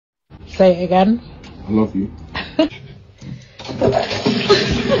Say it again. I love you.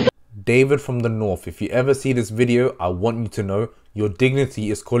 David from the north, if you ever see this video, I want you to know your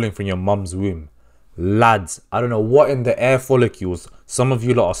dignity is calling from your mum's womb. Lads, I don't know what in the air follicles some of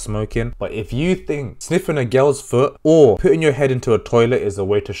you lot are smoking, but if you think sniffing a girl's foot or putting your head into a toilet is a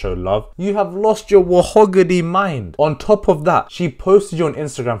way to show love, you have lost your wahogany mind. On top of that, she posted you on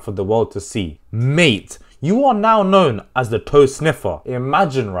Instagram for the world to see. Mate, you are now known as the toe sniffer.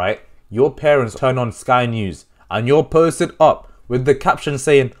 Imagine, right, your parents turn on Sky News and you're posted up with the caption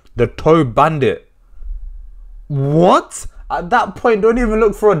saying, "The toe bandit." What? At that point, don't even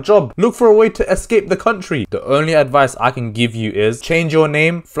look for a job. Look for a way to escape the country. The only advice I can give you is change your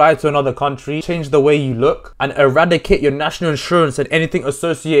name, fly to another country, change the way you look, and eradicate your national insurance and anything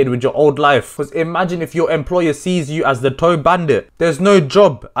associated with your old life. Because imagine if your employer sees you as the toe bandit. There's no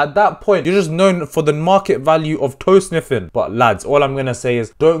job. At that point, you're just known for the market value of toe sniffing. But lads, all I'm gonna say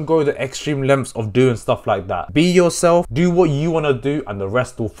is don't go the extreme lengths of doing stuff like that. Be yourself, do what you wanna do, and the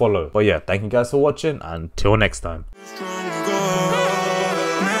rest will follow. But yeah, thank you guys for watching, and till next time.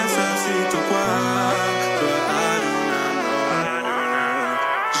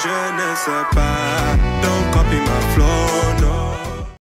 Je ne sais pas, don't copy my flow, no.